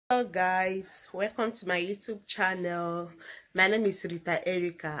Hello guys, welcome to my YouTube channel. My name is Rita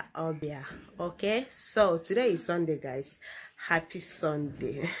Erica Obia. Okay, so today is Sunday guys. Happy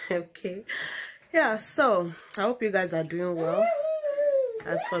Sunday. Okay, yeah, so I hope you guys are doing well.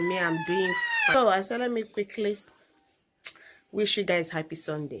 As for me, I'm doing fine. So I said let me quickly wish you guys happy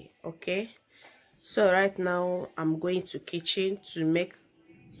Sunday. Okay, so right now I'm going to kitchen to make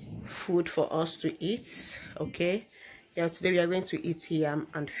food for us to eat. Okay, yeah, today we are going to eat yam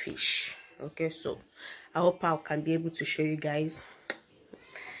and fish. Okay, so I hope I can be able to show you guys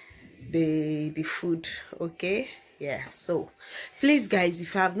the food. Okay, yeah, so please guys,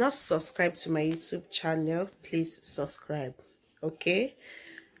 if you have not subscribed to my YouTube channel, please subscribe. Okay,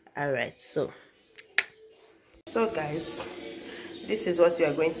 all right, so guys, this is what we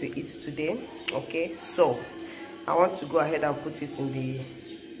are going to eat today. Okay, so I want to go ahead and put it in the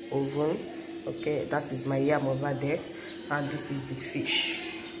oven. Okay, that is my yam over there, and this is the fish.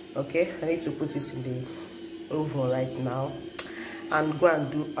 Okay, I need to put it in the oven right now and go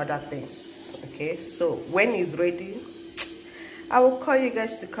and do other things. Okay, so when it's ready, I will call you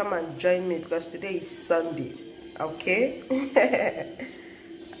guys to come and join me because today is Sunday. Okay.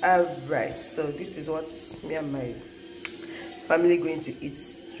 All right, so this is what me and my family going to eat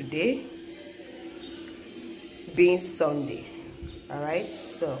today, being Sunday. All right,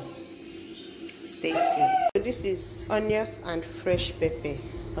 so stay tuned. So this is onions and fresh pepper.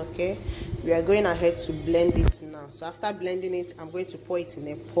 Okay, we are going ahead to blend it now. So after blending it, I'm going to pour it in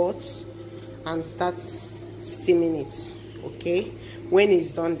a pot and start steaming it. Okay, when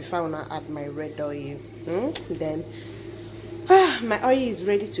it's done, before I want to add my red oil, then my oil is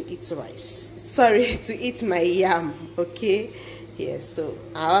ready to eat rice. Sorry, to eat my yam. Okay, yeah, so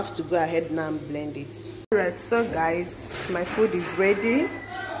I have to go ahead now and blend it. All right, so guys, my food is ready.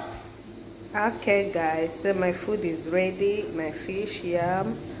 Okay guys, so my food is ready. My fish,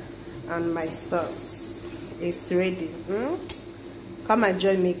 yam, and my sauce is ready. Come and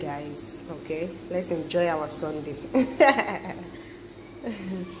join me guys. Okay, let's enjoy our Sunday.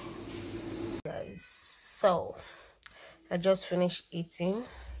 Guys, so I just finished eating.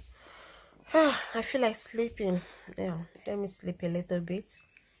 I feel like sleeping. Yeah, let me sleep a little bit.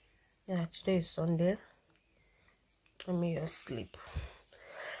 Yeah, today is Sunday. Let me just sleep.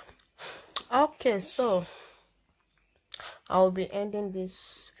 Okay, so I'll be ending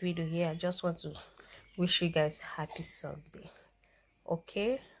this video here. I just want to wish you guys happy Sunday.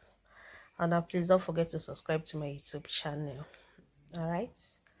 Okay, and please don't forget to subscribe to my YouTube channel. All right,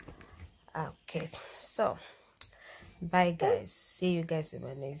 okay, so bye guys, see you guys in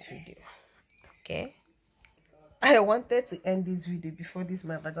my next video. Okay, I wanted to end this video before this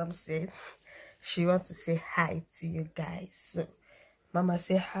my madam said she wants to say hi to you guys. So mama,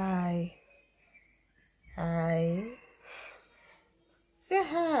 say hi. Hi. Say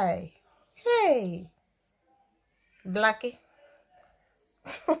hi. Hey. Blackie.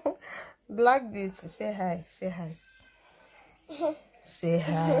 Black Beauty. Say hi. Say hi. Say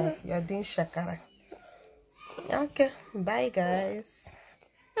hi. You're doing shakara. Okay. Bye, guys.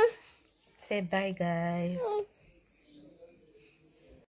 Say bye, guys.